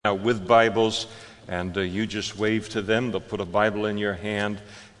Now with Bibles, and you just wave to them. They'll put a Bible in your hand.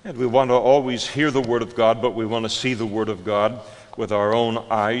 And we want to always hear the Word of God, but we want to see the Word of God with our own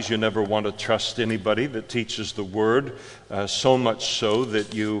eyes. You never want to trust anybody that teaches the Word, so much so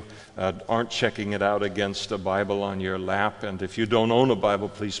that you aren't checking it out against a Bible on your lap. And if you don't own a Bible,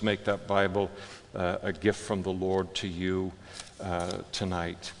 please make that Bible a gift from the Lord to you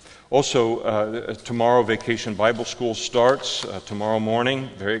tonight. Also, tomorrow Vacation Bible School starts tomorrow morning.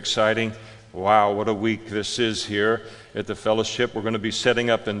 Very exciting. Wow, what a week this is here at the fellowship. We're going to be setting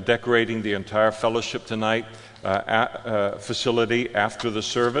up and decorating the entire fellowship tonight facility after the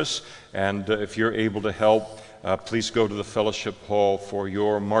service. And if you're able to help, please go to the fellowship hall for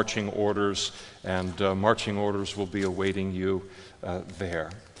your marching orders, and marching orders will be awaiting you there.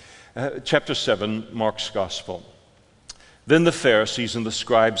 Chapter 7, Mark's Gospel. Then the Pharisees and the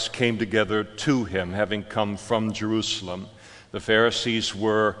scribes came together to him, having come from Jerusalem. The Pharisees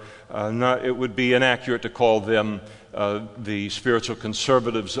were it would be inaccurate to call them the spiritual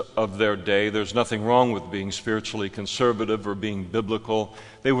conservatives of their day. There's nothing wrong with being spiritually conservative or being biblical.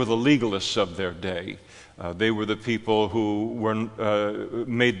 They were the legalists of their day. They were the people who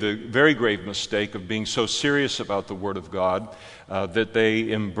made the very grave mistake of being so serious about the Word of God that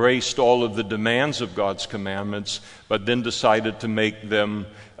they embraced all of the demands of God's commandments, but then decided to make them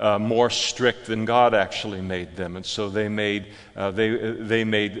more strict than God actually made them. And so they made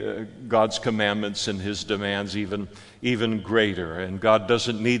God's commandments and His demands even greater. And God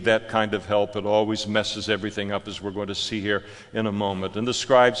doesn't need that kind of help. It always messes everything up, as we're going to see here in a moment. And the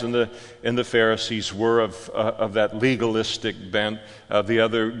scribes and the Pharisees were of that legalistic bent. The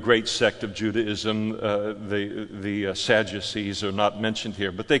other great sect of Judaism, the Sadducees, are not mentioned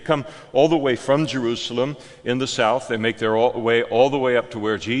here. But they come all the way from Jerusalem in the south. They make their way all the way up to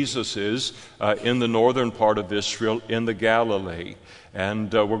where Jesus is in the northern part of Israel, in the Galilee.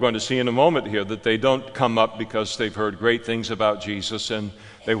 And we're going to see in a moment here that they don't come up because they've heard great things about Jesus and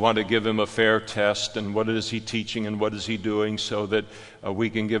they want to give him a fair test and what is he teaching and what is he doing, so that we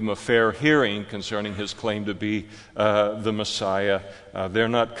can give him a fair hearing concerning his claim to be the Messiah. They're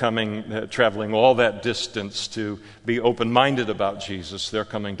not traveling all that distance to be open-minded about Jesus. They're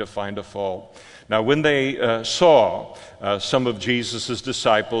coming to find a fault. Now, when they saw some of Jesus'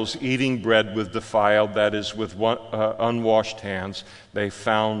 disciples eating bread with defiled, that is, with unwashed hands, they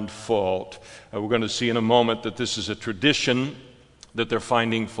found fault. We're going to see in a moment that this is a tradition that they're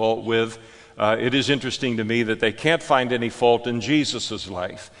finding fault with. It is interesting to me that they can't find any fault in Jesus'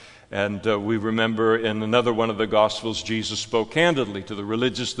 life. And we remember in another one of the Gospels, Jesus spoke candidly to the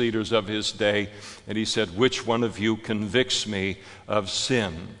religious leaders of his day, and he said, "Which one of you convicts me of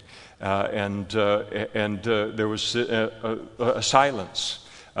sin?" And there was a silence.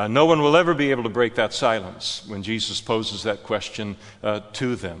 No one will ever be able to break that silence when Jesus poses that question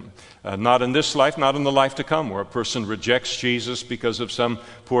to them. Not in this life, not in the life to come, where a person rejects Jesus because of some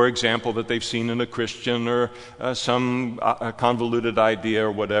poor example that they've seen in a Christian or some convoluted idea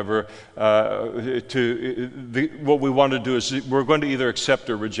or whatever. What we want to do is we're going to either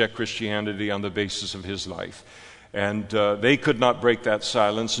accept or reject Christianity on the basis of his life. And they could not break that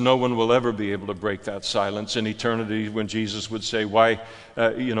silence. No one will ever be able to break that silence. In eternity, when Jesus would say,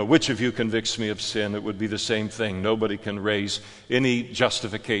 which of you convicts me of sin? It would be the same thing. Nobody can raise any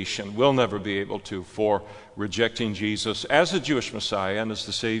justification. We'll never be able to for rejecting Jesus as a Jewish Messiah and as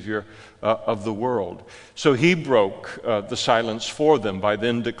the Savior of the world. So he broke the silence for them by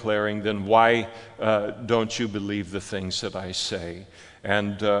then declaring, "Then why don't you believe the things that I say?"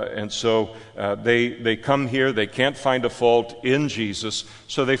 And so they come here. They can't find a fault in Jesus,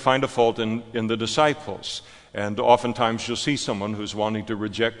 so they find a fault in the disciples. And oftentimes you'll see someone who's wanting to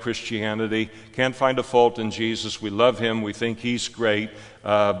reject Christianity, can't find a fault in Jesus. We love him. We think he's great.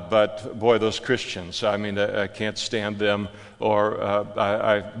 But boy, those Christians, I can't stand them. Or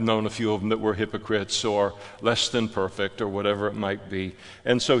I've known a few of them that were hypocrites or less than perfect or whatever it might be.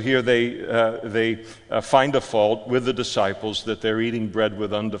 And so here they find a fault with the disciples that they're eating bread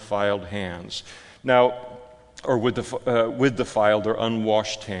with undefiled hands. Now, or with defiled or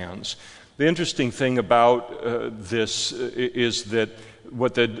unwashed hands. The interesting thing about this is that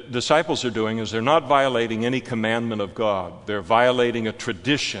what the disciples are doing is they're not violating any commandment of God. They're violating a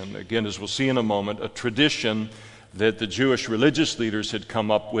tradition, again, as we'll see in a moment, a tradition that the Jewish religious leaders had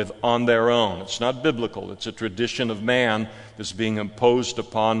come up with on their own. It's not biblical. It's a tradition of man that's being imposed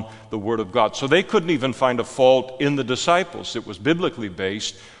upon the Word of God. So they couldn't even find a fault in the disciples. It was biblically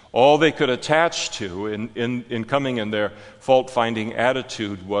based. All they could attach to in coming in their fault-finding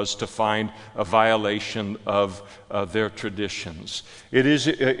attitude was to find a violation of their traditions. It is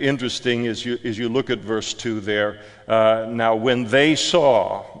interesting as you look at verse 2 there. Now, when they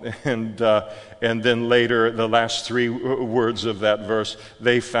saw, and then later the last three words of that verse,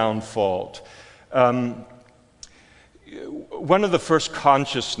 they found fault. One of the first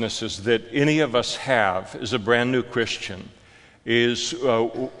consciousnesses that any of us have as a brand new Christian is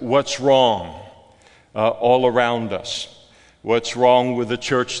what's wrong all around us. What's wrong with the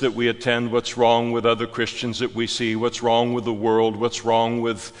church that we attend, what's wrong with other Christians that we see, what's wrong with the world, what's wrong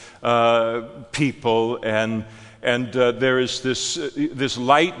with people, and there is this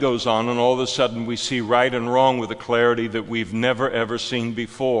light goes on, and all of a sudden we see right and wrong with a clarity that we've never ever seen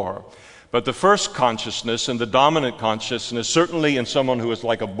before. But the first consciousness and the dominant consciousness, certainly in someone who is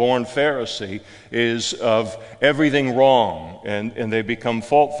like a born Pharisee, is of everything wrong, and they become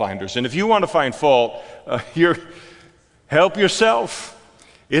fault finders. And if you want to find fault, help yourself.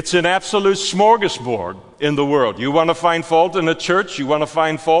 It's an absolute smorgasbord in the world. You want to find fault in a church, you want to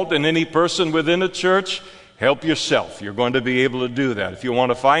find fault in any person within a church, help yourself. You're going to be able to do that. If you want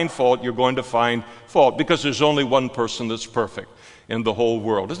to find fault, you're going to find fault, because there's only one person that's perfect in the whole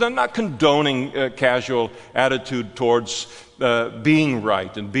world. I'm not condoning a casual attitude towards being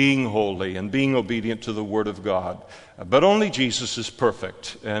right and being holy and being obedient to the Word of God. But only Jesus is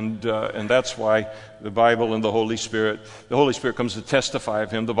perfect, and that's why the Bible and the Holy Spirit comes to testify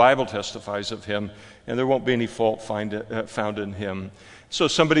of Him. The Bible testifies of Him, and there won't be any fault found in Him. So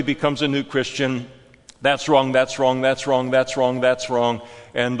somebody becomes a new Christian. That's wrong, that's wrong, that's wrong, that's wrong, that's wrong.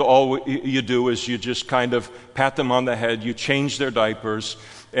 And all you do is you just kind of pat them on the head, you change their diapers,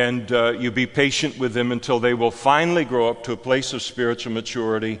 and you be patient with them until they will finally grow up to a place of spiritual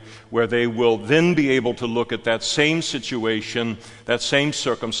maturity where they will then be able to look at that same situation, that same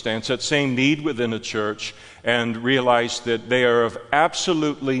circumstance, that same need within a church, and realize that they are of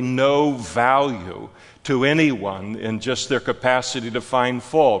absolutely no value to anyone in just their capacity to find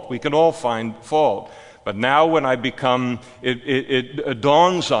fault. We can all find fault. But now when I become, it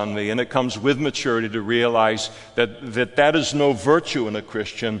dawns on me, and it comes with maturity, to realize that is no virtue in a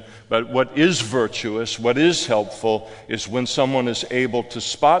Christian, but what is virtuous, what is helpful, is when someone is able to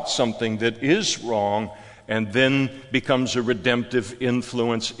spot something that is wrong and then becomes a redemptive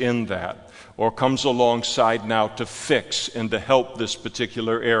influence in that, or comes alongside now to fix and to help this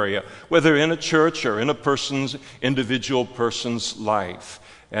particular area, whether in a church or in a individual person's life.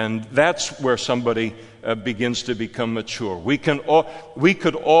 And that's where somebody begins to become mature. We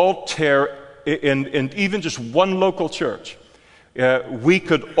could all tear, in even just one local church, we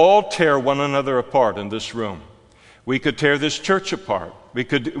could all tear one another apart in this room. We could tear this church apart. We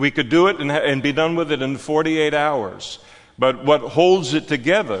could do it and be done with it in 48 hours. But what holds it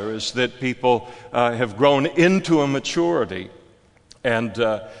together is that people have grown into a maturity, and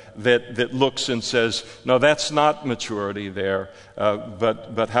that looks and says, no, that's not maturity there,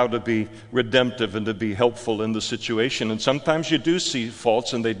 but how to be redemptive and to be helpful in the situation. And sometimes you do see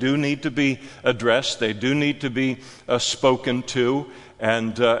faults, and they do need to be addressed. They do need to be spoken to,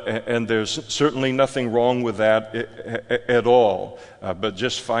 and there's certainly nothing wrong with that at all. But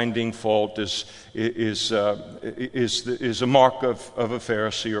just finding fault is a mark of a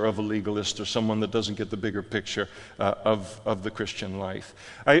Pharisee or of a legalist, or someone that doesn't get the bigger picture of the Christian life.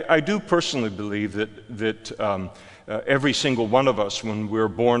 I do personally believe that every single one of us, when we're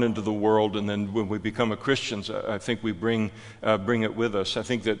born into the world and then when we become Christians, I think we bring it with us. I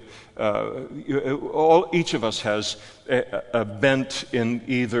think that each of us has a bent in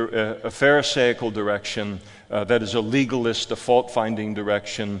either a Pharisaical direction, that is a legalist, a fault-finding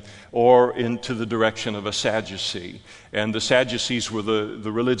direction, or into the direction of a Sadducee. And the Sadducees were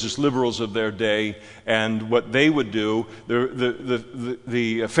the religious liberals of their day, and what they would do,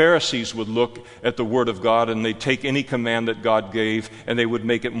 the Pharisees would look at the Word of God, and they'd take any command that God gave, and they would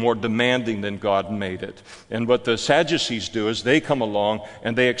make it more demanding than God made it. And what the Sadducees do is they come along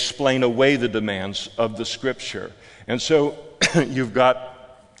and they explain away the demands of the Scripture. And so you've got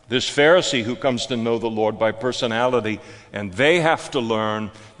this Pharisee who comes to know the Lord by personality, and they have to learn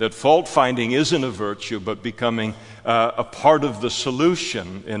that fault-finding isn't a virtue, but becoming a part of the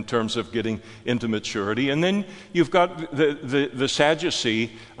solution in terms of getting into maturity. And then you've got the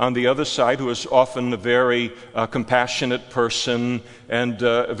Sadducee on the other side, who is often a very compassionate person and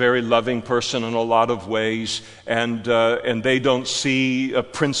a very loving person in a lot of ways, and they don't see a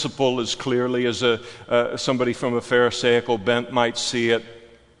principle as clearly as somebody from a Pharisaical bent might see it.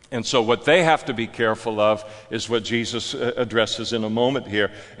 And so what they have to be careful of is what Jesus addresses in a moment here,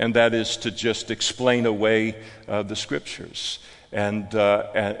 and that is to just explain away the Scriptures. and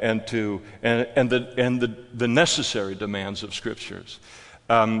the necessary demands of Scriptures.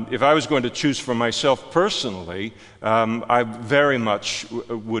 If I was going to choose for myself personally, I very much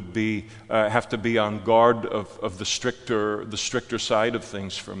would have to be on guard of the stricter side of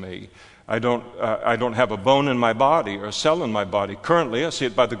things for me. I don't have a bone in my body or a cell in my body. Currently, I see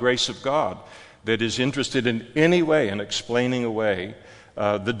it by the grace of God that is interested in any way in explaining away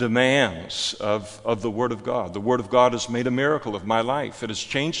the demands of the Word of God. The Word of God has made a miracle of my life. It has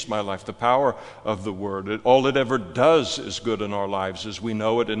changed my life, the power of the Word. All it ever does is good in our lives as we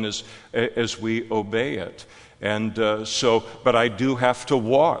know it and as we obey it. And but I do have to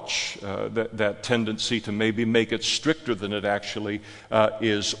watch that tendency to maybe make it stricter than it actually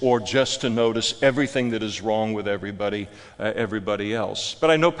is, or just to notice everything that is wrong with everybody else.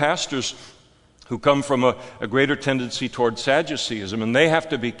 But I know pastors who come from a greater tendency toward Sadduceeism, and they have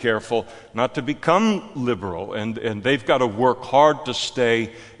to be careful not to become liberal, and they've got to work hard to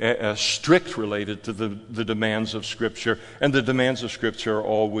stay strict related to the demands of Scripture, and the demands of Scripture are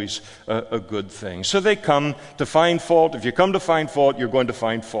always a good thing. So they come to find fault. If you come to find fault, you're going to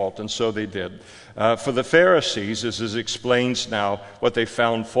find fault, and so they did. For the Pharisees, this explains now what they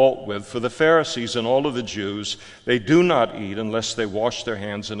found fault with. For the Pharisees and all of the Jews, they do not eat unless they wash their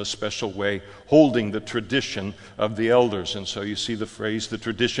hands in a special way, holding the tradition of the elders. And so you see the phrase, the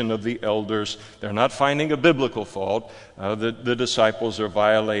tradition of the elders. They're not finding a biblical fault. The disciples are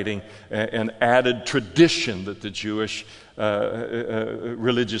violating an added tradition that the Jewish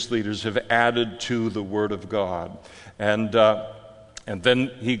religious leaders have added to the Word of God. And then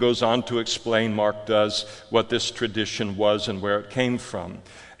he goes on to explain, Mark does, what this tradition was and where it came from.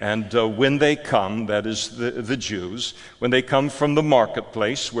 And when they come, that is the Jews, when they come from the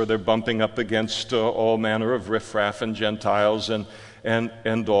marketplace where they're bumping up against all manner of riffraff and Gentiles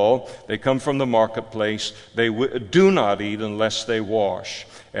and all, they come from the marketplace, they do not eat unless they wash.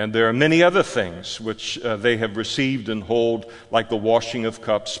 And there are many other things which they have received and hold, like the washing of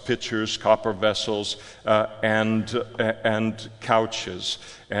cups, pitchers, copper vessels, and couches.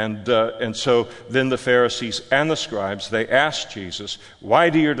 And so then the Pharisees and the scribes, they asked Jesus, "Why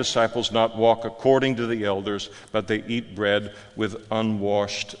do your disciples not walk according to the elders, but they eat bread with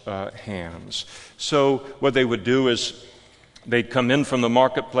unwashed hands?" So what they would do is they'd come in from the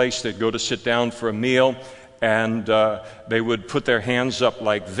marketplace, they'd go to sit down for a meal, and they would put their hands up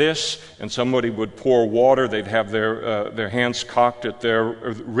like this, and somebody would pour water. They'd have their hands cocked at their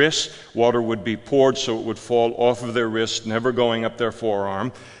wrists. Water would be poured so it would fall off of their wrist, never going up their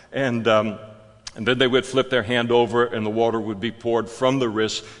forearm. And then they would flip their hand over, and the water would be poured from the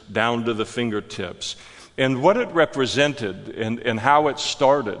wrist down to the fingertips. And what it represented and how it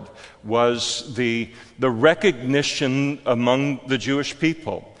started was the recognition among the Jewish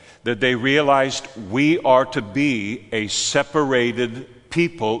people that they realized we are to be a separated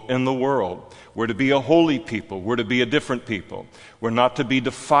people in the world. We're to be a holy people. We're to be a different people. We're not to be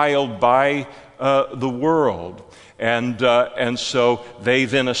defiled by the world. And so they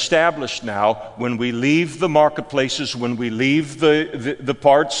then established now, when we leave the marketplaces, when we leave the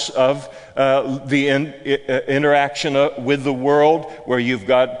parts of the interaction with the world, where you've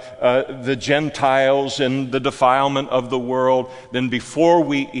got the Gentiles and the defilement of the world, then before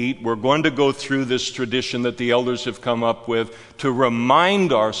we eat, we're going to go through this tradition that the elders have come up with to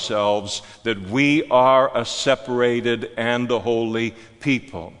remind ourselves that we are a separated and a holy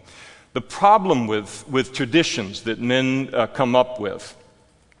people. The problem with traditions that men come up with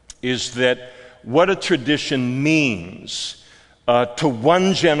is that what a tradition means to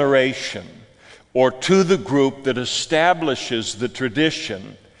one generation or to the group that establishes the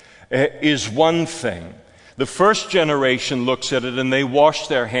tradition is one thing. The first generation looks at it and they wash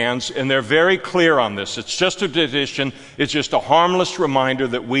their hands, and they're very clear on this. It's just a tradition. It's just a harmless reminder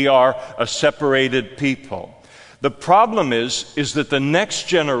that we are a separated people. The problem is that the next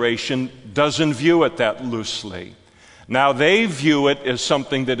generation doesn't view it that loosely. Now they view it as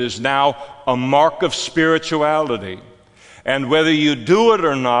something that is now a mark of spirituality. And whether you do it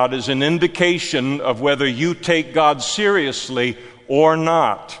or not is an indication of whether you take God seriously or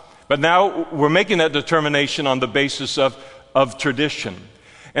not. But now we're making that determination on the basis of tradition.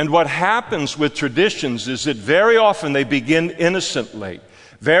 And what happens with traditions is that very often they begin innocently.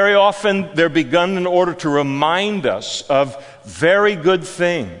 Very often they're begun in order to remind us of very good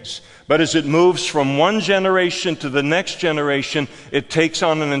things. But as it moves from one generation to the next generation, it takes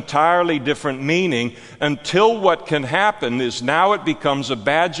on an entirely different meaning, until what can happen is now it becomes a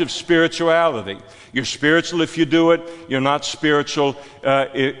badge of spirituality. You're spiritual if you do it. You're not spiritual.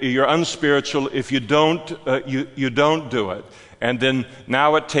 You're unspiritual if you don't do it. And then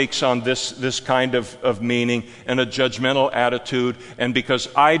now it takes on this kind of meaning and a judgmental attitude. And because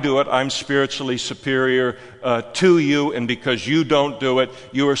I do it, I'm spiritually superior to you. And because you don't do it,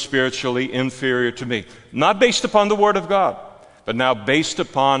 you are spiritually inferior to me. Not based upon the Word of God, but now based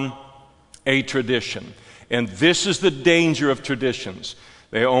upon a tradition. And this is the danger of traditions.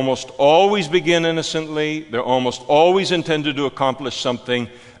 They almost always begin innocently. They're almost always intended to accomplish something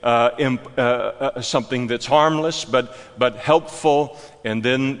something that's harmless but helpful, and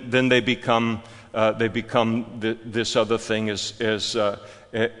then they become this other thing as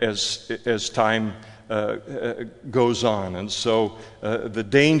time goes on. And so the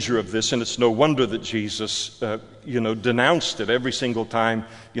danger of this, and it's no wonder that Jesus denounced it every single time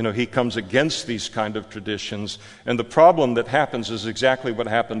he comes against these kind of traditions. And the problem that happens is exactly what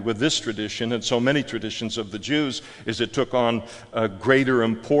happened with this tradition and so many traditions of the Jews, is it took on a greater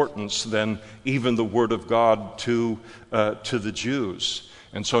importance than even the Word of God to the Jews.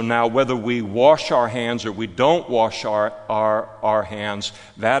 And so now whether we wash our hands or we don't wash our hands,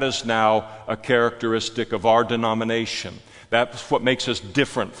 that is now a characteristic of our denomination. That's what makes us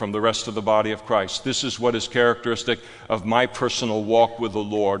different from the rest of the body of Christ. This is what is characteristic of my personal walk with the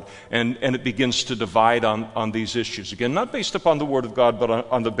Lord. And it begins to divide on these issues. Again, not based upon the Word of God, but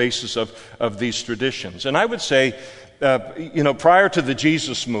on the basis of these traditions. And I would say, prior to the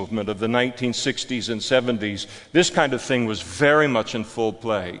Jesus movement of the 1960s and 70s, this kind of thing was very much in full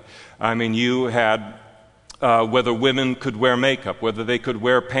play. I mean, you had whether women could wear makeup, whether they could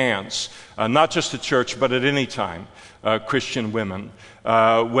wear pants, not just at church, but at any time, Christian women,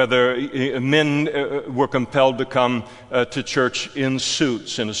 whether men were compelled to come to church in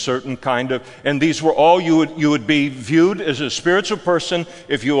suits in a certain kind of, and these were all, you would be viewed as a spiritual person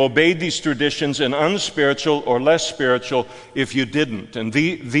if you obeyed these traditions, and unspiritual or less spiritual if you didn't. And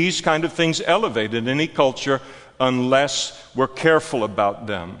these kind of things elevated any culture unless we're careful about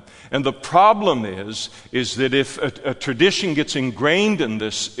them. And the problem is that if a tradition gets ingrained in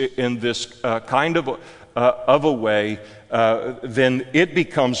this kind of a way, then it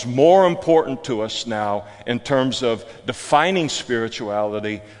becomes more important to us now in terms of defining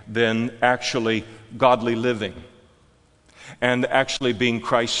spirituality than actually godly living and actually being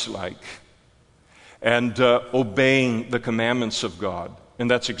Christ-like and obeying the commandments of God. And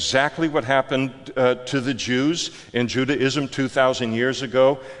that's exactly what happened to the Jews in Judaism 2,000 years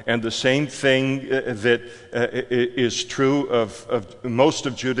ago. And the same thing that is true of most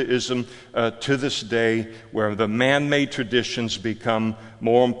of Judaism to this day, where the man-made traditions become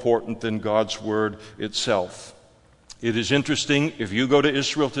more important than God's Word itself. It is interesting, if you go to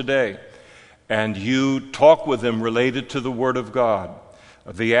Israel today and you talk with them related to the Word of God,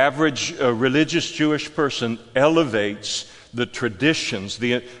 the average religious Jewish person elevates the traditions,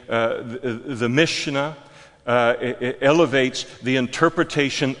 the Mishnah elevates the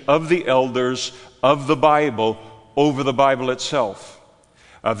interpretation of the elders of the Bible over the Bible itself.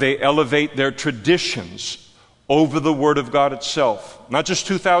 They elevate their traditions over the Word of God itself, not just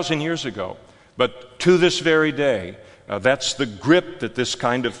 2,000 years ago, but to this very day. That's the grip that this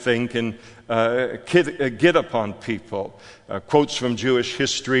kind of thing can get upon people. Quotes from Jewish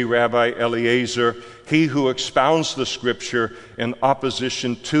history, Rabbi Eliezer, "He who expounds the Scripture in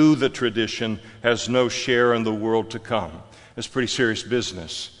opposition to the tradition has no share in the world to come." It's pretty serious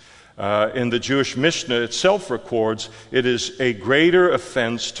business. In the Jewish Mishnah itself records, it is a greater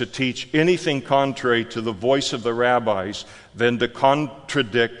offense to teach anything contrary to the voice of the rabbis than to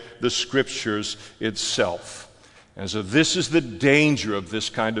contradict the Scriptures itself. And so this is the danger of this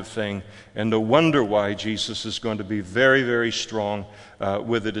kind of thing, and no wonder why Jesus is going to be very, very strong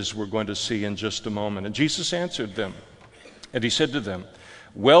with it, as we're going to see in just a moment. And Jesus answered them, and he said to them,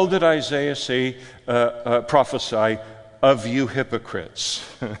 "Well did Isaiah say, prophesy of you hypocrites."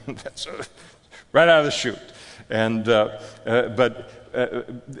 That's right out of the chute. And but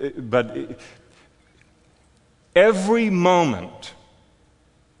every moment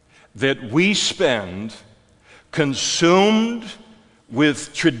that we spend consumed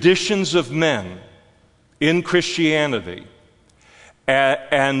with traditions of men in Christianity,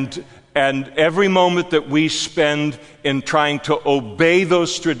 and every moment that we spend in trying to obey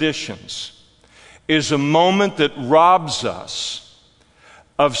those traditions, is a moment that robs us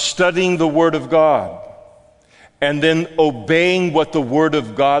of studying the Word of God and then obeying what the Word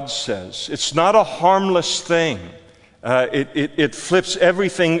of God says. It's not a harmless thing. It flips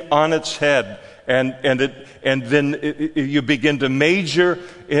everything on its head. And then you begin to major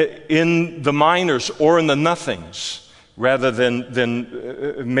in the minors or in the nothings rather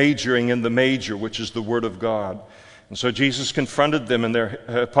than majoring in the major, which is the Word of God. And so Jesus confronted them in their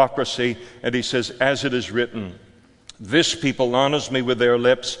hypocrisy, and he says, "As it is written, This people honors me with their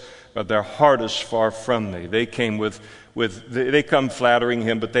lips, but their heart is far from me. They come flattering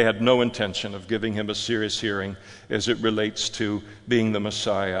him, but they had no intention of giving him a serious hearing as it relates to being the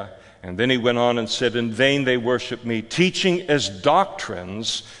Messiah. And then he went on and said, in vain they worship me, teaching as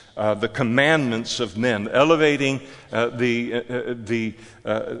doctrines the commandments of men, elevating these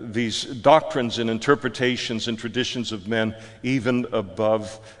doctrines and interpretations and traditions of men even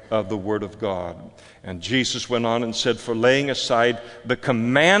above the Word of God. And Jesus went on and said, for laying aside the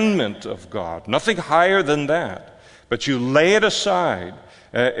commandment of God, nothing higher than that, but you lay it aside,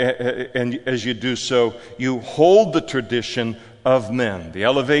 and as you do so, you hold the tradition of men, the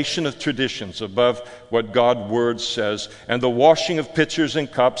elevation of traditions above what God's word says, and the washing of pitchers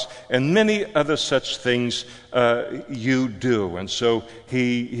and cups, and many other such things you do. And so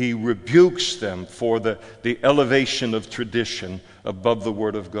he rebukes them for the elevation of tradition above the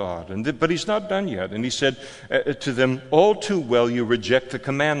word of God. But he's not done yet. And he said to them, all too well you reject the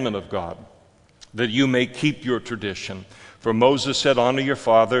commandment of God, that you may keep your tradition. For Moses said, honor your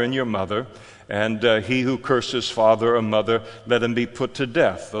father and your mother, and he who curses father or mother, let him be put to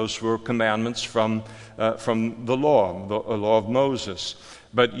death. Those were commandments from the law of Moses.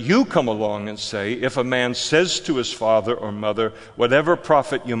 But you come along and say, if a man says to his father or mother, whatever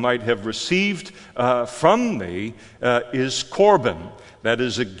profit you might have received from me is Corban, that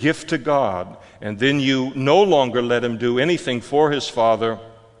is a gift to God, and then you no longer let him do anything for his father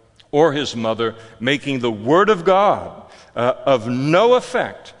or his mother, making the word of God of no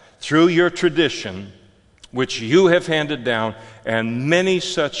effect through your tradition, which you have handed down, and many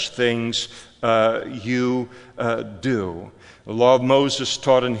such things you do. The law of Moses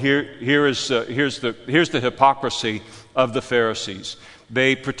taught, and here's the hypocrisy of the Pharisees.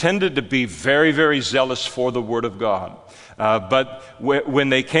 They pretended to be very, very zealous for the Word of God. But when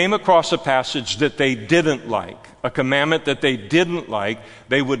they came across a passage that they didn't like, a commandment that they didn't like,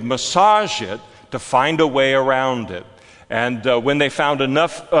 they would massage it to find a way around it. And when they found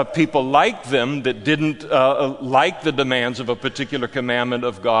enough people like them that didn't like the demands of a particular commandment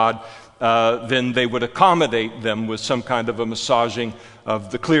of God, then they would accommodate them with some kind of a massaging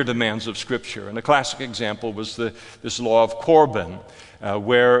of the clear demands of Scripture. And a classic example was this law of Corban,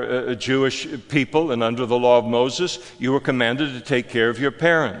 where Jewish people, and under the law of Moses, you were commanded to take care of your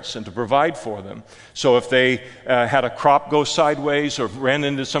parents and to provide for them. So if they had a crop go sideways or ran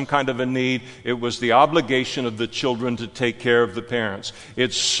into some kind of a need, it was the obligation of the children to take care of the parents.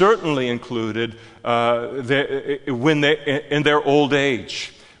 It certainly included when in their old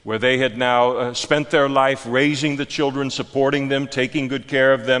age, where they had now spent their life raising the children, supporting them, taking good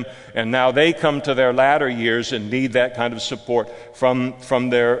care of them, and now they come to their latter years and need that kind of support from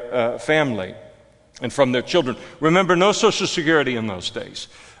their family and from their children. Remember, no Social Security in those days,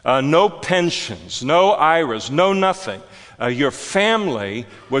 no pensions, no IRAs, no nothing. Your family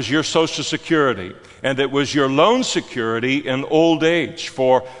was your Social Security, and it was your loan security in old age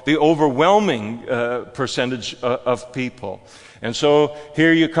for the overwhelming percentage of people. And so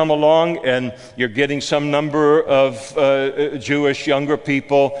here you come along and you're getting some number of Jewish younger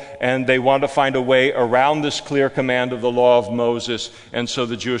people, and they want to find a way around this clear command of the law of Moses. And so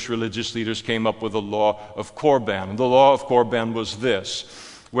the Jewish religious leaders came up with a law of Corban. And the law of Corban was this,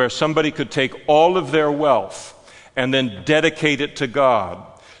 where somebody could take all of their wealth and then dedicate it to God,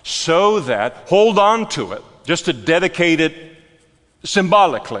 so that, hold on to it, just to dedicate it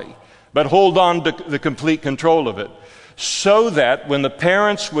symbolically, but hold on to the complete control of it, so that when the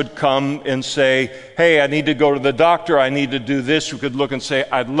parents would come and say, hey, I need to go to the doctor, I need to do this, we could look and say,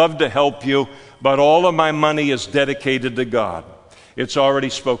 I'd love to help you, but all of my money is dedicated to God. It's already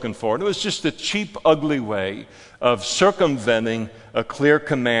spoken for. And it was just a cheap, ugly way of circumventing a clear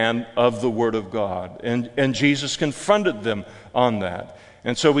command of the Word of God. And Jesus confronted them on that.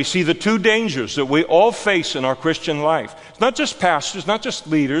 And so we see the two dangers that we all face in our Christian life. It's not just pastors, not just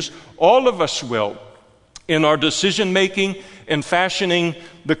leaders, all of us will, in our decision-making and fashioning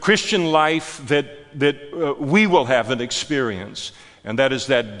the Christian life that we will have an experience. And that is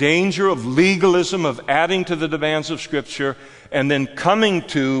that danger of legalism, of adding to the demands of Scripture, and then coming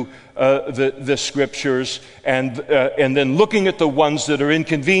to the Scriptures and then looking at the ones that are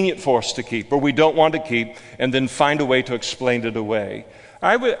inconvenient for us to keep or we don't want to keep, and then find a way to explain it away.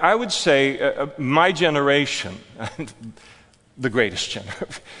 I would say my generation, the greatest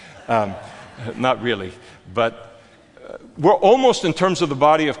generation, not really, but we're almost, in terms of the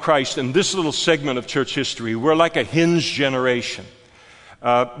body of Christ, in this little segment of church history, we're like a hinge generation.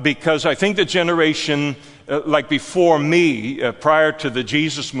 because I think the generation like before me, prior to the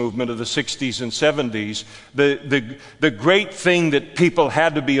Jesus movement of the 60s and 70s, the great thing that people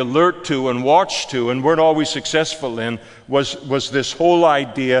had to be alert to and watch to and weren't always successful in was this whole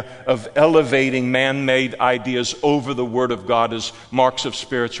idea of elevating man-made ideas over the Word of God as marks of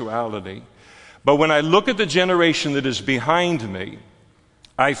spirituality. But when I look at the generation that is behind me,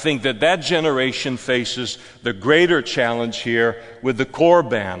 I think that generation faces the greater challenge here with the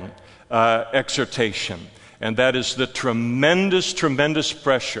Korban exhortation. And that is the tremendous, tremendous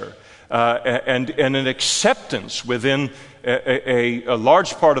pressure and an acceptance within a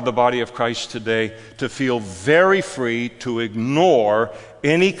large part of the body of Christ today to feel very free to ignore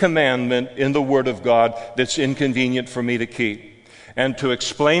any commandment in the Word of God that's inconvenient for me to keep, and to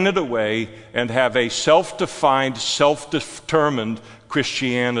explain it away and have a self-defined, self-determined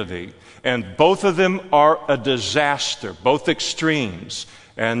Christianity. And both of them are a disaster, both extremes.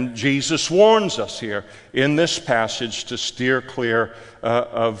 And Jesus warns us here in this passage to steer clear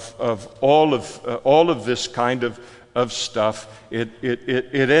of all of this kind of stuff.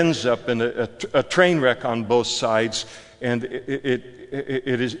 It ends up in a train wreck on both sides, and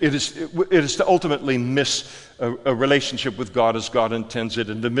it is to ultimately miss a relationship with God as God intends it,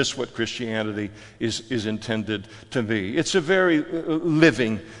 and to miss what Christianity is intended to be. It's a very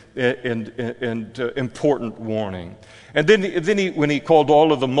living and important warning. And then when he called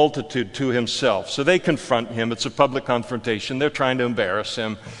all of the multitude to himself, so they confront him. It's a public confrontation. They're trying to embarrass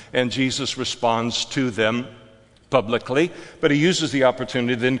him, and Jesus responds to them publicly, but he uses the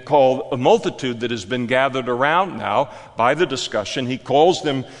opportunity to then call a multitude that has been gathered around now by the discussion. He calls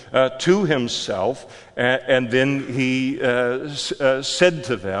them to himself, and then he said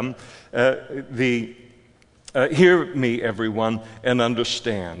to them, hear me, everyone, and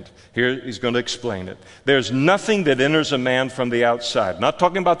understand. Here he's going to explain it. There's nothing that enters a man from the outside. Not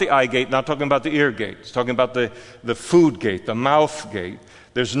talking about the eye gate, not talking about the ear gate. He's talking about the food gate, the mouth gate.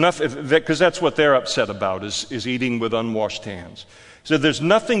 There's nothing, because that's what they're upset about, is eating with unwashed hands. So there's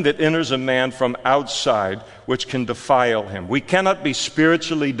nothing that enters a man from outside which can defile him. We cannot be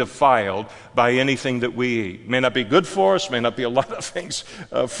spiritually defiled by anything that we eat. It may not be good for us, may not be a lot of things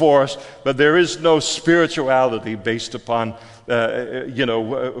for us, but there is no spirituality based upon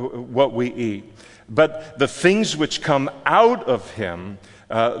what we eat. But the things which come out of him,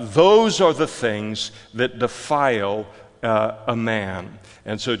 those are the things that defile a man.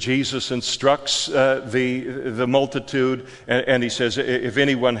 And so Jesus instructs the multitude, and he says, if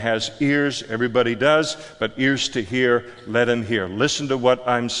anyone has ears, everybody does, but ears to hear, let him hear. Listen to what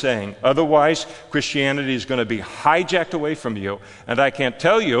I'm saying. Otherwise, Christianity is going to be hijacked away from you. And I can't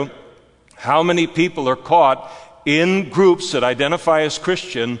tell you how many people are caught in groups that identify as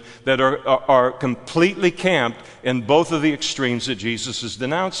Christian that are completely camped in both of the extremes that Jesus is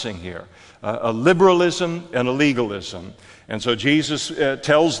denouncing here, a liberalism and a legalism. And so Jesus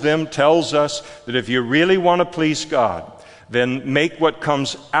tells us that if you really want to please God, then make what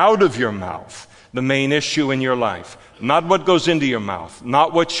comes out of your mouth the main issue in your life, not what goes into your mouth,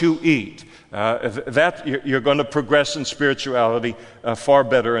 not what you eat. You're going to progress in spirituality far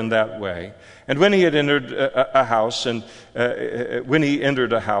better in that way. And when he had entered a house,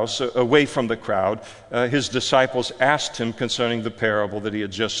 away from the crowd, his disciples asked him concerning the parable that he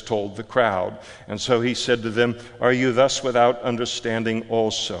had just told the crowd. And so he said to them, "Are you thus without understanding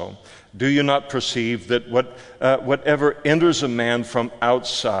also? Do you not perceive that whatever enters a man from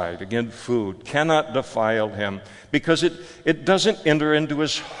outside, again food, cannot defile him, because it doesn't enter into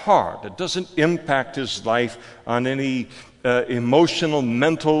his heart. It doesn't impact his life on any emotional,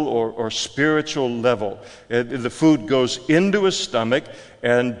 mental, or spiritual level. The food goes into his stomach,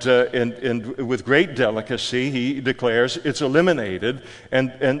 and with great delicacy, he declares, it's eliminated,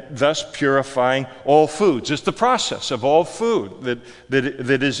 and thus purifying all foods. It's the process of all food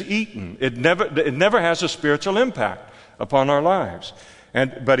that is eaten. It never has a spiritual impact upon our lives.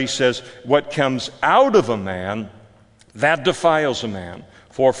 But he says, what comes out of a man, that defiles a man.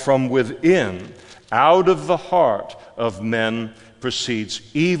 For from within, out of the heart of men proceeds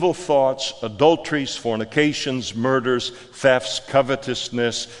evil thoughts, adulteries, fornications, murders, thefts,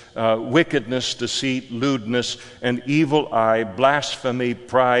 covetousness, wickedness, deceit, lewdness, an evil eye, blasphemy,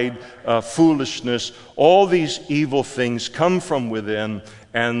 pride, foolishness. All these evil things come from within,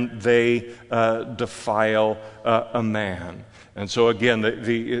 and they defile a man. And so again,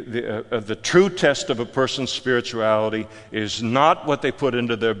 the true test of a person's spirituality is not what they put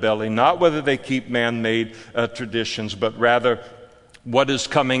into their belly, not whether they keep man-made traditions, but rather What is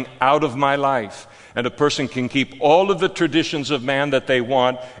coming out of my life? And a person can keep all of the traditions of man that they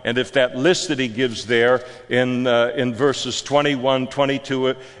want, and if that list that he gives there in verses 21,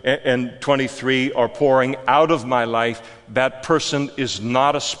 22, and 23 are pouring out of my life, that person is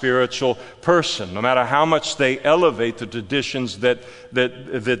not a spiritual person, no matter how much they elevate the traditions that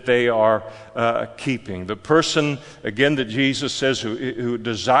they are keeping. The person, again, that Jesus says, who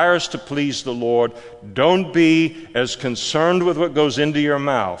desires to please the Lord, don't be as concerned with what goes into your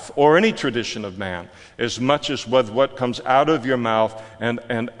mouth or any tradition of man as much as with what comes out of your mouth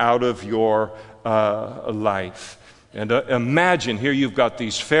and out of your life. And imagine, here you've got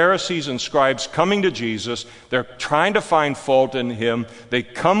these Pharisees and scribes coming to Jesus. They're trying to find fault in him. They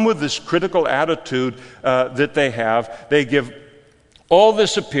come with this critical attitude that they have. They give all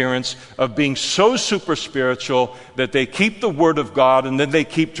this appearance of being so super spiritual that they keep the Word of God, and then they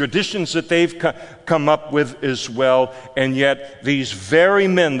keep traditions that they've come up with as well. And yet these very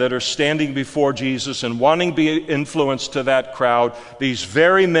men that are standing before Jesus and wanting to be influenced to that crowd, these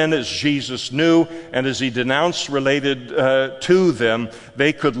very men, as Jesus knew and as he denounced related to them,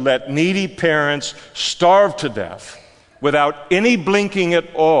 they could let needy parents starve to death without any blinking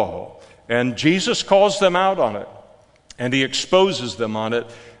at all. And Jesus calls them out on it. And he exposes them on it.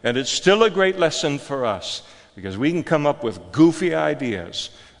 And it's still a great lesson for us, because we can come up with goofy ideas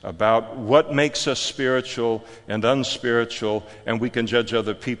about what makes us spiritual and unspiritual, and we can judge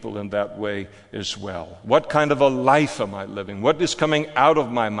other people in that way as well. What kind of a life am I living? What is coming out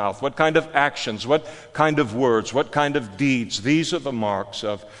of my mouth? What kind of actions? What kind of words? What kind of deeds? These are the marks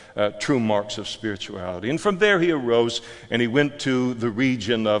of true marks of spirituality. And from there he arose and he went to the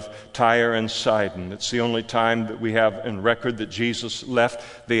region of Tyre and Sidon. It's the only time that we have in record that Jesus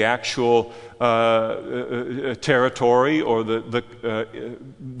left the actual territory or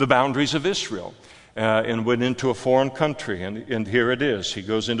the boundaries of Israel and went into a foreign country. And here it is. He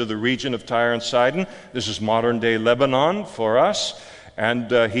goes into the region of Tyre and Sidon. This is modern-day Lebanon for us.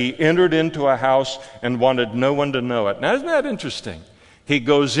 And he entered into a house and wanted no one to know it. Now, isn't that interesting? He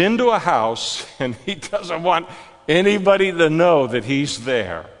goes into a house and he doesn't want anybody to know that he's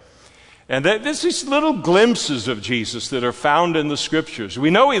there. And there's these little glimpses of Jesus that are found in the Scriptures. We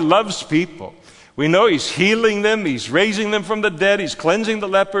know he loves people. We know he's healing them. He's raising them from the dead. He's cleansing the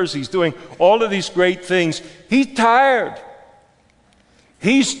lepers. He's doing all of these great things. He's tired.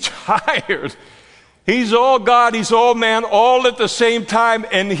 He's tired. He's all God, he's all man, all at the same time,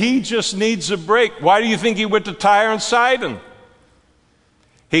 and he just needs a break. Why do you think he went to Tyre and Sidon?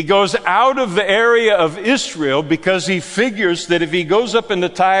 He goes out of the area of Israel because he figures that if he goes up into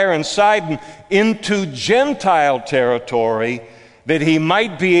Tyre and Sidon into Gentile territory, that he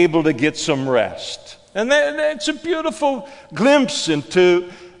might be able to get some rest. And it's a beautiful glimpse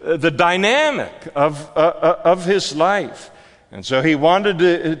into the dynamic of his life. And so he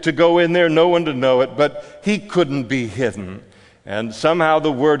wanted to go in there, no one to know it, but he couldn't be hidden. And somehow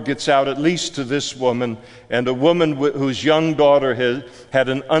the word gets out, at least to this woman, and a woman whose young daughter had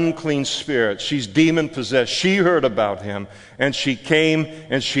an unclean spirit. She's demon-possessed. She heard about him, and she came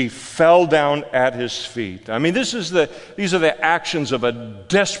and she fell down at his feet. I mean, these are the actions of a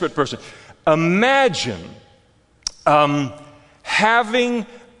desperate person. Imagine having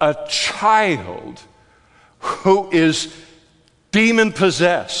a child who is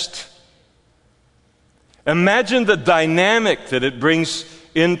demon-possessed. Imagine the dynamic that it brings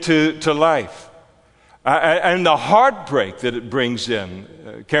into life and the heartbreak that it brings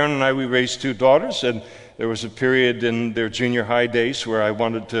in. Karen and I, we raised two daughters, and there was a period in their junior high days where I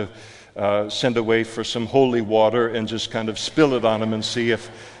wanted to send away for some holy water and just kind of spill it on them and see if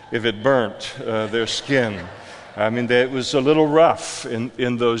it burnt their skin. I mean, it was a little rough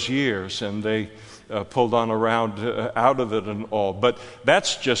in those years, and they pulled on around out of it and all. But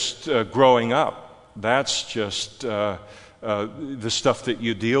that's just growing up. That's just the stuff that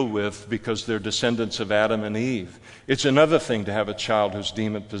you deal with because they're descendants of Adam and Eve. It's another thing to have a child who's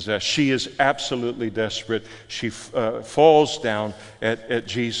demon-possessed. She is absolutely desperate. She falls down at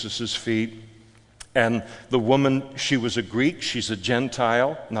Jesus' feet. And the woman, she was a Greek. She's a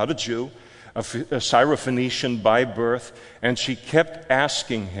Gentile, not a Jew, a Syrophoenician by birth. And she kept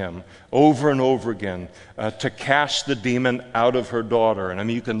asking him over and over again to cast the demon out of her daughter. And I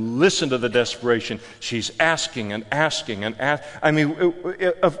mean, you can listen to the desperation. She's asking and asking and asking. I mean,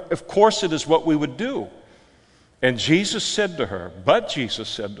 of course it is what we would do. And Jesus said to her,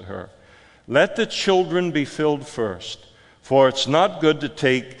 let the children be filled first, for it's not good to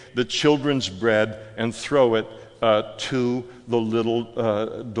take the children's bread and throw it to the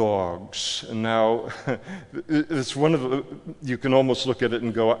little dogs. Now, it's one of the, you can almost look at it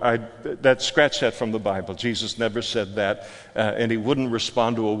and go, scratch that from the Bible. Jesus never said that, and he wouldn't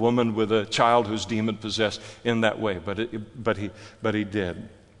respond to a woman with a child who's demon-possessed in that way, but he did.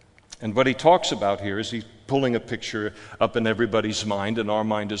 And what he talks about here is he's pulling a picture up in everybody's mind, and our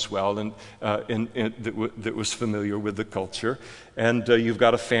mind as well, and that was familiar with the culture. And you've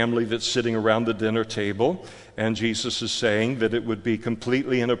got a family that's sitting around the dinner table, and Jesus is saying that it would be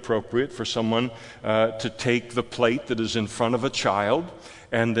completely inappropriate for someone to take the plate that is in front of a child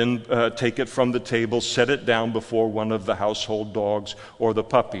and then take it from the table, set it down before one of the household dogs or the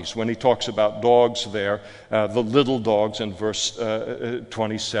puppies. When he talks about dogs there, the little dogs in verse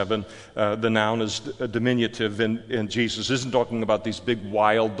 27, the noun is diminutive, and Jesus isn't talking about these big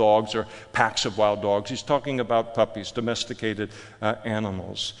wild dogs or packs of wild dogs. He's talking about puppies, domesticated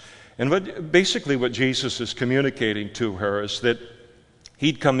animals. And basically what Jesus is communicating to her is that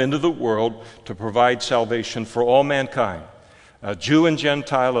he'd come into the world to provide salvation for all mankind, Jew and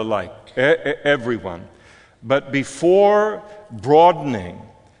Gentile alike, everyone. But before broadening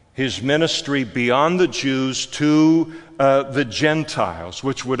his ministry beyond the Jews to the Gentiles,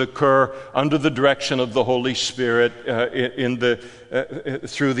 which would occur under the direction of the Holy Spirit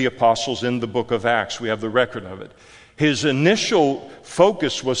through the apostles in the book of Acts, we have the record of it. His initial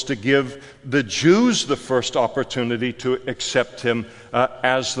focus was to give the Jews the first opportunity to accept him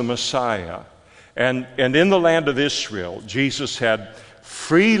as the Messiah. And in the land of Israel, Jesus had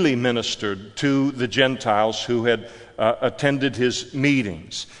freely ministered to the Gentiles who had attended his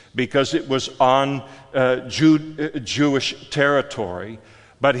meetings because it was on Jewish territory.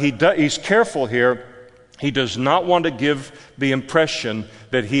 But he's careful here. He does not want to give the impression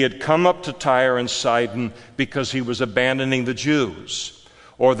that he had come up to Tyre and Sidon because he was abandoning the Jews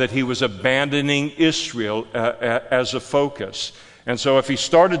or that he was abandoning Israel as a focus. And so if he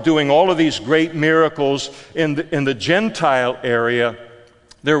started doing all of these great miracles in the Gentile area,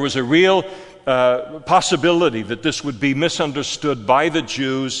 there was a real possibility that this would be misunderstood by the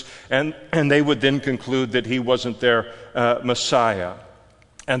Jews, and they would then conclude that he wasn't their Messiah.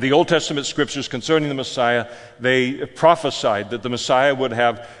 And the Old Testament scriptures concerning the Messiah, they prophesied that the Messiah would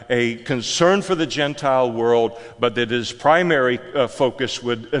have a concern for the Gentile world, but that his primary focus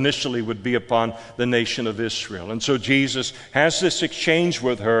would be upon the nation of Israel. And so Jesus has this exchange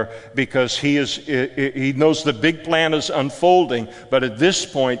with her because he knows the big plan is unfolding, but at this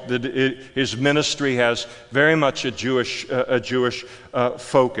point his ministry has very much a Jewish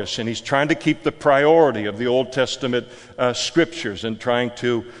focus, and he's trying to keep the priority of the Old Testament scriptures and trying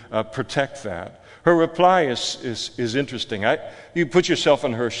to protect that. Her reply is interesting. You put yourself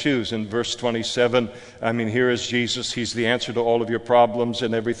in her shoes in verse 27. I mean, here is Jesus. He's the answer to all of your problems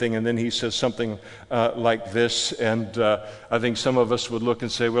and everything. And then he says something like this. And I think some of us would look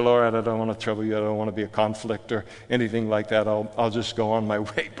and say, well, all right, I don't want to trouble you. I don't want to be a conflict or anything like that. I'll just go on my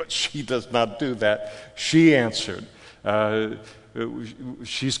way. But she does not do that. She answered.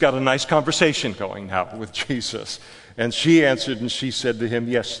 She's got a nice conversation going now with Jesus. And she answered and she said to him,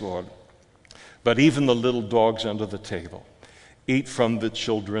 yes, Lord. But even the little dogs under the table eat from the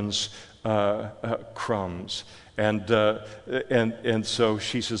children's crumbs. And so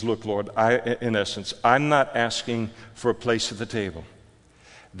she says, look, Lord, in essence, I'm not asking for a place at the table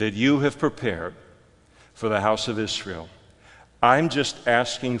that you have prepared for the house of Israel. I'm just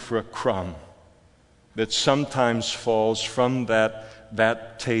asking for a crumb that sometimes falls from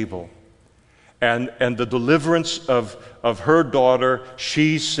that table. And the deliverance of her daughter,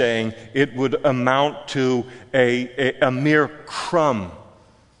 she's saying it would amount to a mere crumb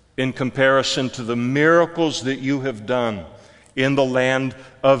in comparison to the miracles that you have done in the land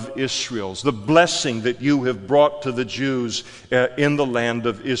of Israel, the blessing that you have brought to the Jews in the land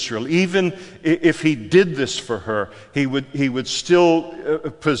of Israel. Even if he did this for her, he would still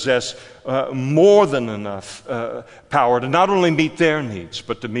possess more than enough power to not only meet their needs,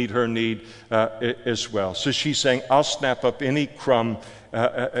 but to meet her need as well. So she's saying, I'll snap up any crumb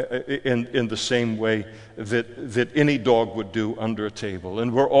in the same way that any dog would do under a table.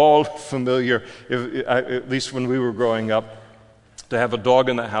 And we're all familiar, at least when we were growing up, to have a dog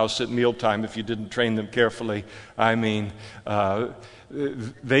in the house at mealtime if you didn't train them carefully. I mean,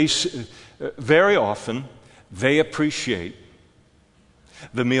 very often they appreciate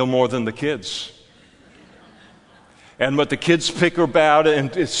the meal more than the kids. And what the kids pick about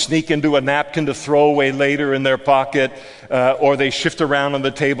and sneak into a napkin to throw away later in their pocket, or they shift around on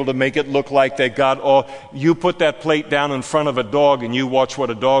the table to make it look like they got all. You put that plate down in front of a dog and you watch what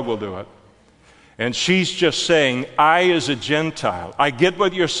a dog will do it. And she's just saying, I as a Gentile, I get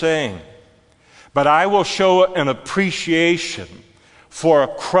what you're saying, But I will show an appreciation for a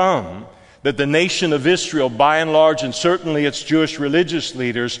crumb that the nation of Israel, by and large, and certainly its Jewish religious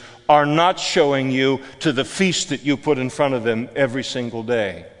leaders, are not showing you to the feast that you put in front of them every single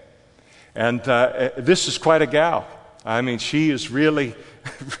day. And this is quite a gal. I mean, she is really,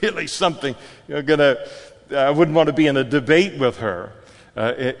 really something. I wouldn't want to be in a debate with her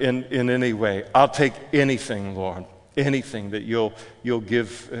in any way. I'll take anything, Lord, anything that you'll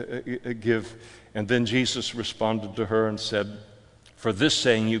give. And then Jesus responded to her and said, "For this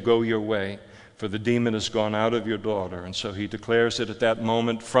saying you go your way, for the demon has gone out of your daughter." And so he declares it at that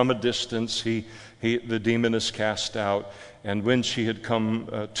moment. From a distance, the demon is cast out. And when she had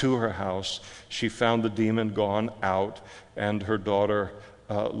come to her house, she found the demon gone out and her daughter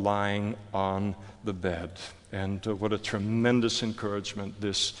lying on the bed. And what a tremendous encouragement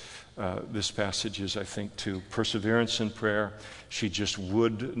this passage is, I think, to perseverance in prayer. She just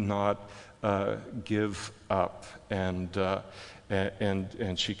would not give up, and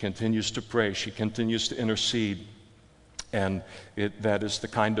she continues to pray. She continues to intercede, and that is the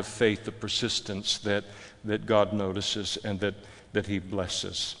kind of faith, the persistence that God notices and that He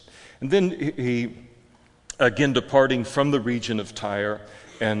blesses. And then he, again departing from the region of Tyre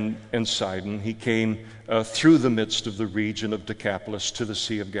and Sidon, he came through the midst of the region of Decapolis to the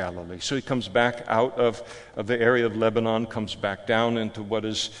Sea of Galilee. So he comes back out of the area of Lebanon, comes back down into what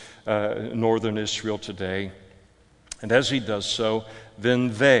is northern Israel today. And as he does so,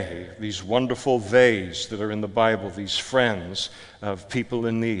 then these wonderful theys that are in the Bible, these friends of people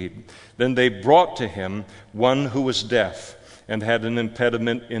in need, then they brought to him one who was deaf and had an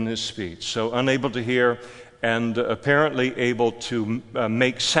impediment in his speech. So unable to hear and apparently able to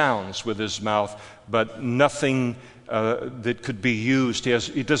make sounds with his mouth, but nothing that could be used.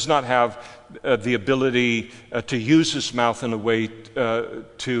 He does not have the ability to use his mouth in a way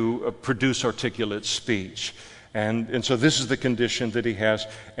to produce articulate speech. And so this is the condition that he has.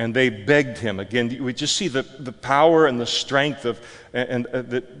 And they begged him. Again, we just see the power and the strength of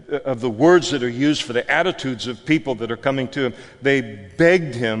the words that are used for the attitudes of people that are coming to him. They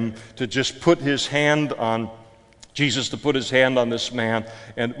begged him to just put his hand on Jesus, to put his hand on this man,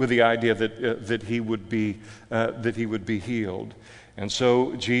 and with the idea that he would be healed. And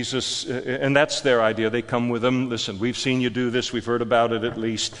so Jesus, and that's their idea. They come with him. Listen, we've seen you do this. We've heard about it at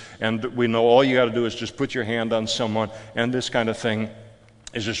least. And we know all you got to do is just put your hand on someone. And this kind of thing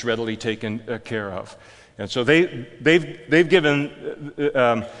is just readily taken care of. And so they've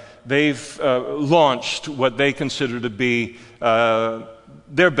launched what they consider to be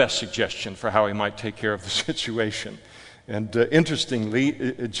their best suggestion for how he might take care of the situation. And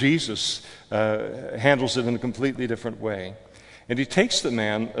interestingly, Jesus handles it in a completely different way. And he takes the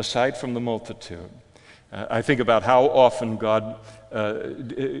man aside from the multitude. I think about how often God,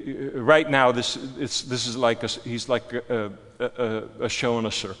 right now, this is like he's like a show in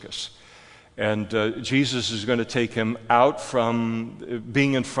a circus. And Jesus is going to take him out from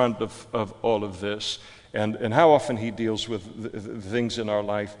being in front of all of this. And how often he deals with the things in our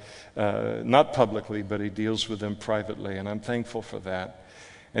life, not publicly, but he deals with them privately. And I'm thankful for that.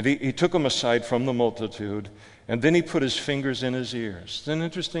 And he took him aside from the multitude, and then he put his fingers in his ears. It's an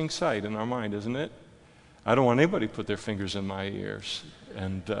interesting sight in our mind, isn't it? I don't want anybody to put their fingers in my ears.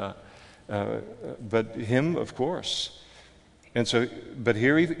 But him, of course. And so, but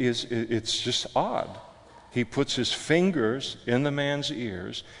here he is, it's just odd. He puts his fingers in the man's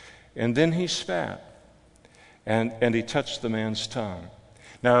ears, and then he spat. And he touched the man's tongue.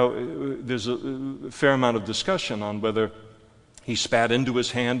 Now, there's a fair amount of discussion on whether he spat into his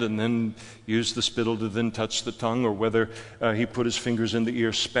hand and then used the spittle to then touch the tongue, or whether he put his fingers in the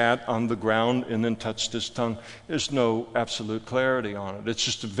ear, spat on the ground, and then touched his tongue. There's no absolute clarity on it. It's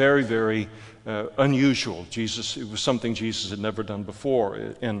just very, very unusual. It was something Jesus had never done before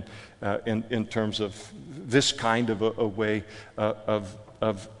in terms of this kind of a way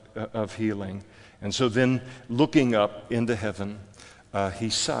of healing. And so then, looking up into heaven,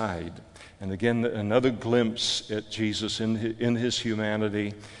 he sighed. And again, another glimpse at Jesus in his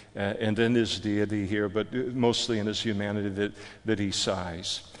humanity and in his deity here, but mostly in his humanity, that he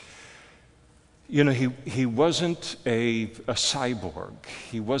sighs. You know, he wasn't a cyborg.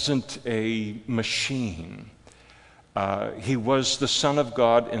 He wasn't a machine. He was the Son of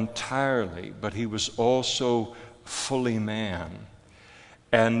God entirely, but he was also fully man.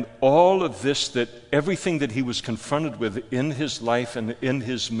 And all of this, everything that he was confronted with in his life and in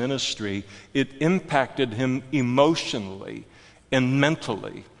his ministry, it impacted him emotionally and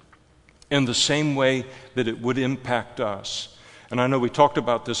mentally in the same way that it would impact us. And I know we talked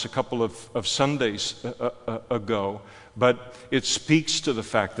about this a couple of Sundays ago, But it speaks to the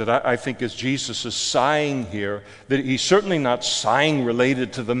fact that I think as Jesus is sighing here, that he's certainly not sighing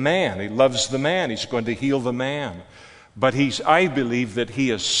related to the man. He loves the man. He's going to heal the man. But I believe that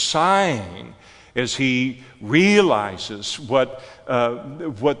he is sighing as he realizes what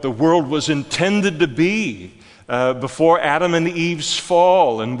the world was intended to be before Adam and Eve's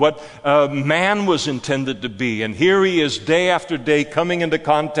fall, and what man was intended to be. And here he is day after day coming into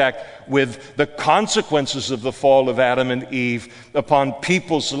contact with the consequences of the fall of Adam and Eve upon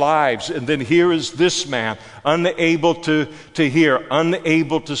people's lives. And then here is this man, unable to hear,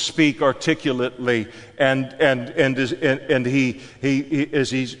 unable to speak articulately, and he as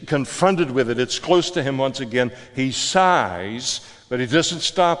he's confronted with it, it's close to him once again. He sighs, but he doesn't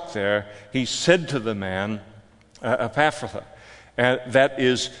stop there. He said to the man, Epaphratha, that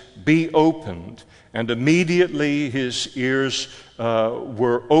is, be opened. And immediately his ears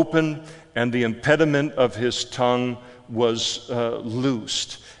were open, and the impediment of his tongue was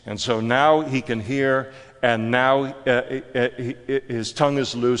loosed. And so now he can hear, and now his tongue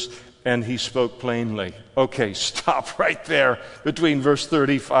is loosed, and he spoke plainly. Okay, stop right there between verse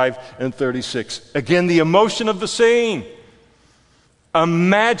 35 and 36. Again, the emotion of the scene.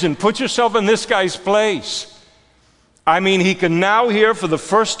 Imagine, put yourself in this guy's place. I mean, he can now hear for the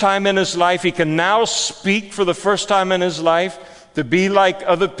first time in his life. He can now speak for the first time in his life. To be like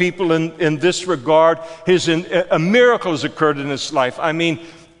other people in this regard. A miracle has occurred in his life. I mean,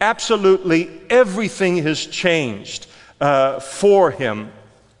 absolutely everything has changed for him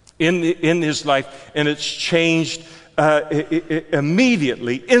in his life. And it's changed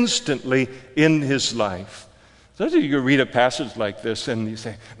immediately, instantly in his life. So you read a passage like this and you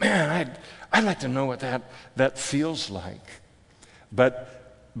say, man, I'd like to know what that feels like. But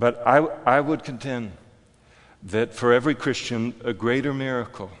I would contend that for every Christian, a greater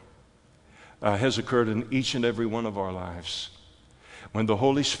miracle has occurred in each and every one of our lives. When the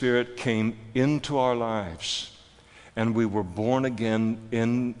Holy Spirit came into our lives and we were born again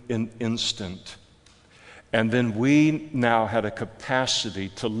in an instant. And then we now had a capacity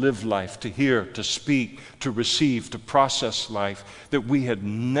to live life, to hear, to speak, to receive, to process life that we had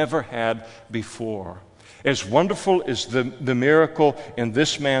never had before. As wonderful as the miracle in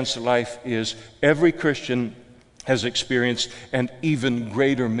this man's life is, every Christian has experienced an even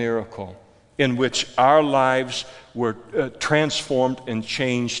greater miracle in which our lives were transformed and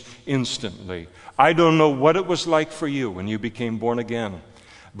changed instantly. I don't know what it was like for you when you became born again,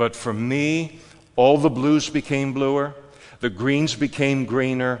 but for me, all the blues became bluer, the greens became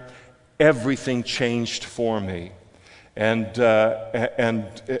greener, everything changed for me. And I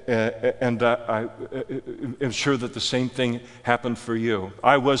am sure that the same thing happened for you.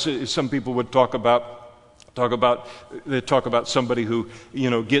 Some people would talk about somebody who,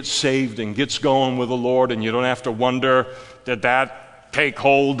 gets saved and gets going with the Lord, and you don't have to wonder, did that take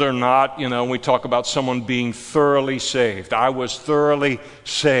hold or not? We talk about someone being thoroughly saved. I was thoroughly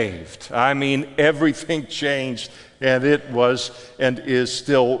saved. I mean, everything changed, and it was and is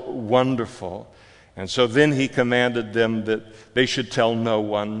still wonderful. And so then he commanded them that they should tell no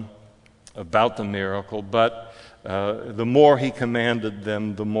one about the miracle, but the more he commanded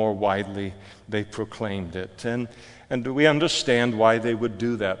them, the more widely they proclaimed it. And we understand why they would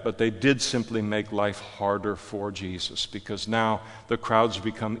do that, but they did simply make life harder for Jesus, because now the crowds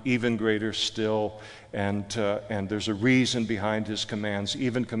become even greater still, and there's a reason behind his commands,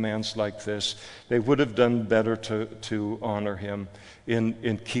 even commands like this. They would have done better to honor him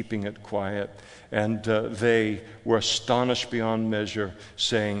in keeping it quiet. And they were astonished beyond measure,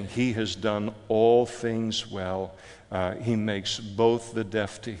 saying, he has done all things well. He makes both the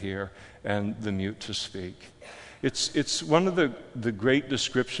deaf to hear and the mute to speak. It's one of the great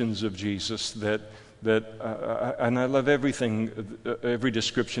descriptions of Jesus that and I love every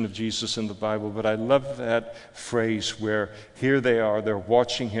description of Jesus in the Bible, but I love that phrase where here they are, they're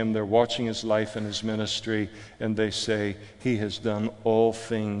watching him, they're watching his life and his ministry, and they say, he has done all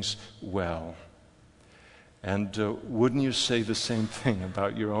things well. And wouldn't you say the same thing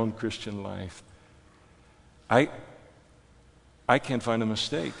about your own Christian life? I can't find a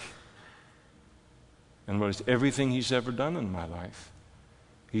mistake. And what is everything he's ever done in my life,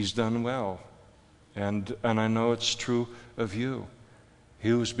 he's done well. And I know it's true of you. He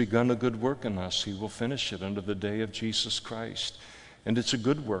who's begun a good work in us, he will finish it unto the day of Jesus Christ. And it's a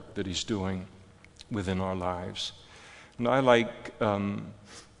good work that he's doing within our lives. And I like,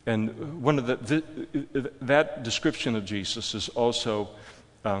 and one of that description of Jesus is also,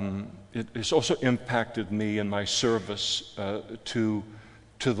 it has also impacted me in my service to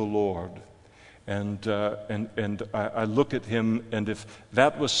the Lord. And I look at him, and if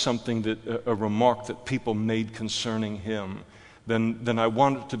that was something that a remark that people made concerning him, then I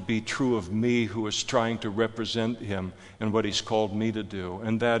want it to be true of me, who is trying to represent him and what he's called me to do.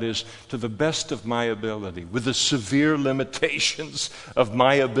 And that is, to the best of my ability, with the severe limitations of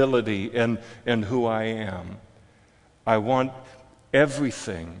my ability and who I am, I want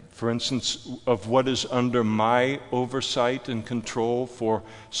everything, for instance, of what is under my oversight and control for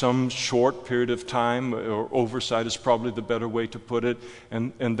some short period of time, or oversight is probably the better way to put it,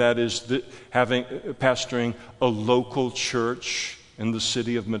 and that is pastoring a local church in the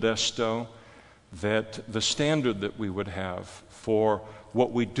city of Modesto, that the standard that we would have for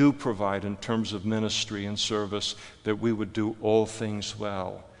what we do provide in terms of ministry and service, that we would do all things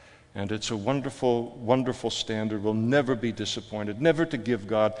well. And it's a wonderful, wonderful standard. We'll never be disappointed, never to give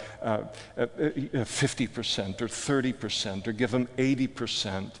God 50% or 30% or give him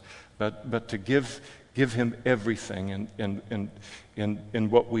 80%, but to give him everything in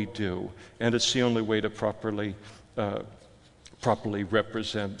what we do. And it's the only way to properly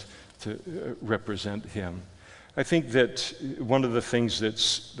represent him. I think that one of the things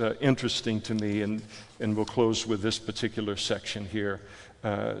that's interesting to me, and we'll close with this particular section here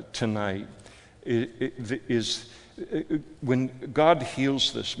tonight, is when God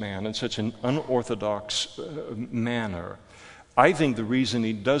heals this man in such an unorthodox manner. I think the reason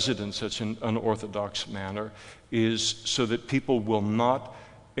he does it in such an unorthodox manner is so that people will not,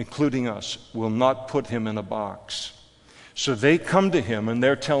 including us, will not put him in a box. So they come to him and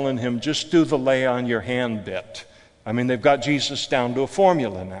they're telling him, just do the lay on your hand bit. I mean, they've got Jesus down to a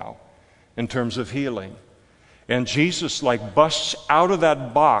formula now in terms of healing. And Jesus busts out of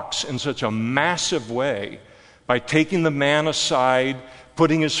that box in such a massive way by taking the man aside,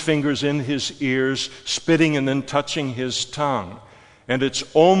 putting his fingers in his ears, spitting and then touching his tongue. And it's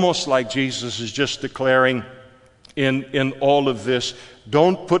almost like Jesus is just declaring in all of this,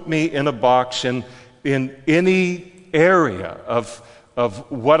 don't put me in a box in any area of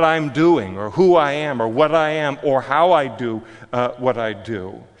what I'm doing or who I am or what I am or how I do what I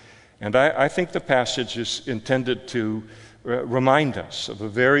do. And I think the passage is intended to remind us of a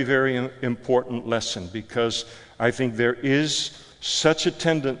very, very important lesson, because I think there is such a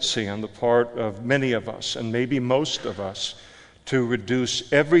tendency on the part of many of us, and maybe most of us, to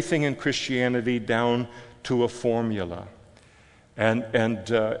reduce everything in Christianity down to a formula. And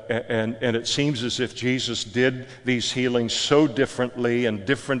it seems as if Jesus did these healings so differently in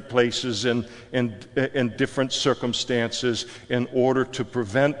different places and in different circumstances in order to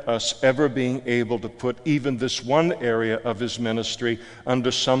prevent us ever being able to put even this one area of his ministry under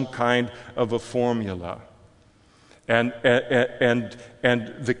some kind of a formula. And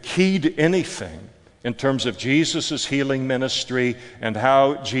the key to anything in terms of Jesus' healing ministry and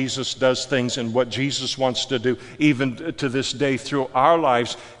how Jesus does things and what Jesus wants to do, even to this day through our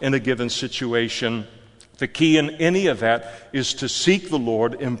lives in a given situation, the key in any of that is to seek the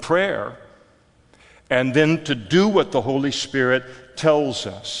Lord in prayer and then to do what the Holy Spirit tells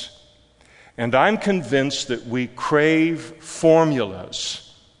us. And I'm convinced that we crave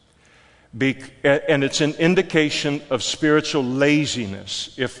formulas, and it's an indication of spiritual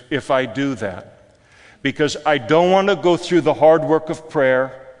laziness if I do that. Because I don't want to go through the hard work of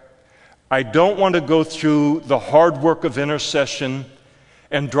prayer. I don't want to go through the hard work of intercession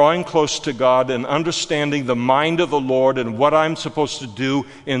and drawing close to God and understanding the mind of the Lord and what I'm supposed to do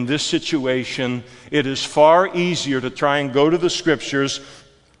in this situation. It is far easier to try and go to the Scriptures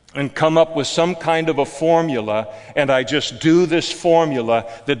and come up with some kind of a formula, and I just do this formula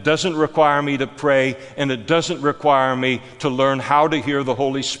that doesn't require me to pray, and it doesn't require me to learn how to hear the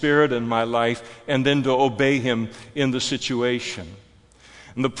Holy Spirit in my life and then to obey him in the situation.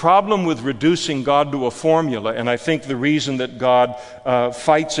 And the problem with reducing God to a formula, and I think the reason that God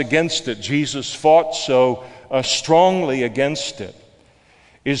fights against it, Jesus fought so strongly against it,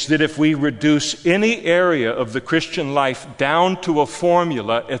 is that if we reduce any area of the Christian life down to a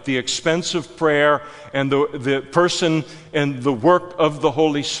formula at the expense of prayer and the person and the work of the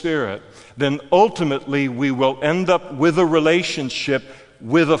Holy Spirit, then ultimately we will end up with a relationship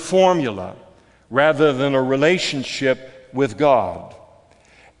with a formula rather than a relationship with God.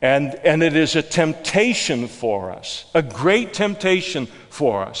 And it is a temptation for us, a great temptation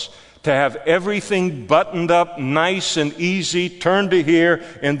for us, to have everything buttoned up, nice and easy, turn to here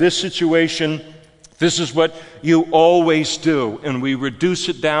in this situation. This is what you always do, and we reduce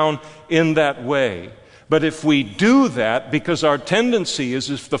it down in that way. But if we do that, because our tendency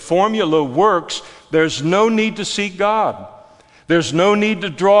is if the formula works, there's no need to seek God. There's no need to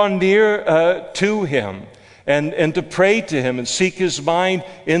draw near to him. and to pray to him and seek his mind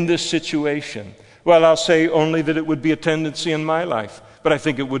in this situation. Well, I'll say only that it would be a tendency in my life, but I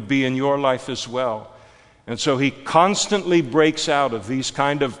think it would be in your life as well. And so he constantly breaks out of these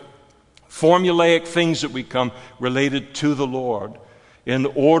kind of formulaic things that become related to the Lord in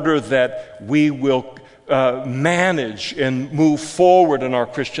order that we will manage and move forward in our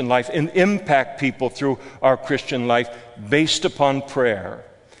Christian life and impact people through our Christian life based upon prayer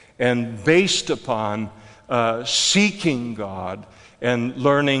and based upon seeking God and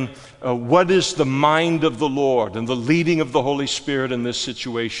learning what is the mind of the Lord and the leading of the Holy Spirit in this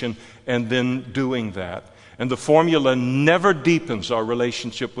situation, and then doing that. And the formula never deepens our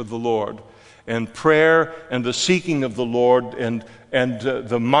relationship with the Lord. And prayer and the seeking of the Lord and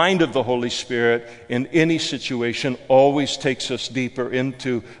the mind of the Holy Spirit in any situation always takes us deeper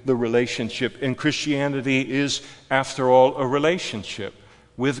into the relationship. And Christianity is, after all, a relationship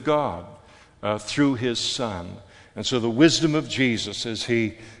with God through His Son. And so the wisdom of Jesus is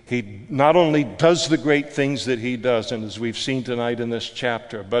He not only does the great things that He does, and as we've seen tonight in this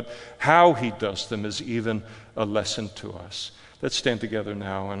chapter, but how He does them is even a lesson to us. Let's stand together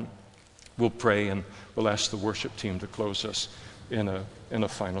now and we'll pray, and we'll ask the worship team to close us in a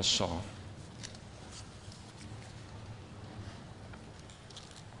final song.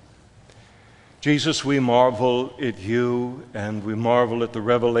 Jesus, we marvel at you, and we marvel at the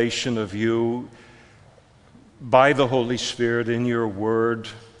revelation of you by the Holy Spirit in your word,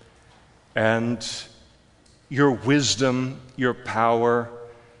 and your wisdom, your power,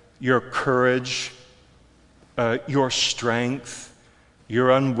 your courage, your strength,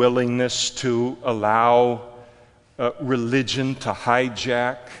 your unwillingness to allow religion to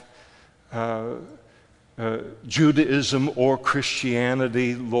hijack Judaism or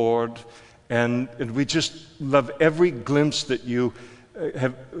Christianity, Lord. And we just love every glimpse that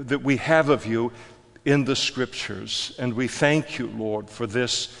we have of you in the Scriptures. And we thank you, Lord, for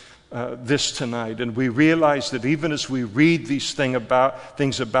this tonight. And we realize that even as we read these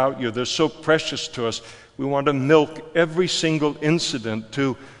things about you, they're so precious to us. We want to milk every single incident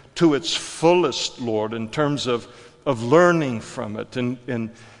to its fullest, Lord, in terms of learning from it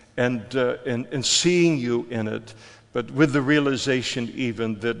and seeing you in it. But with the realization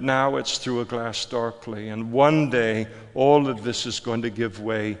even that now it's through a glass darkly, and one day all of this is going to give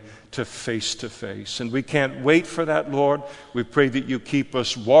way to face. And we can't wait for that, Lord. We pray that you keep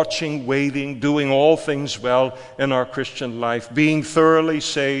us watching, waiting, doing all things well in our Christian life, being thoroughly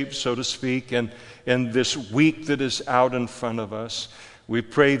saved, so to speak, and in this week that is out in front of us. We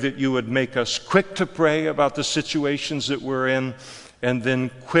pray that you would make us quick to pray about the situations that we're in, and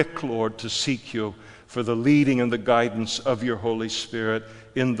then quick, Lord, to seek you for the leading and the guidance of your Holy Spirit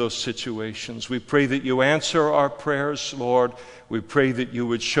in those situations. We pray that you answer our prayers, Lord. We pray that you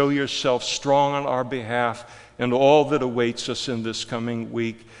would show yourself strong on our behalf and all that awaits us in this coming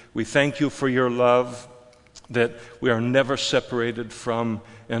week. We thank you for your love that we are never separated from,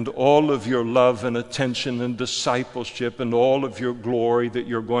 and all of your love and attention and discipleship and all of your glory that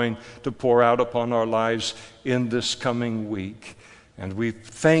you're going to pour out upon our lives in this coming week. And we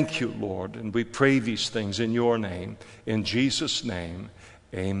thank you, Lord, and we pray these things in your name. In Jesus' name,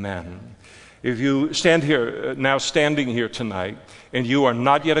 amen. If you standing here tonight, and you are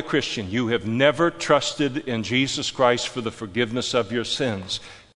not yet a Christian, you have never trusted in Jesus Christ for the forgiveness of your sins,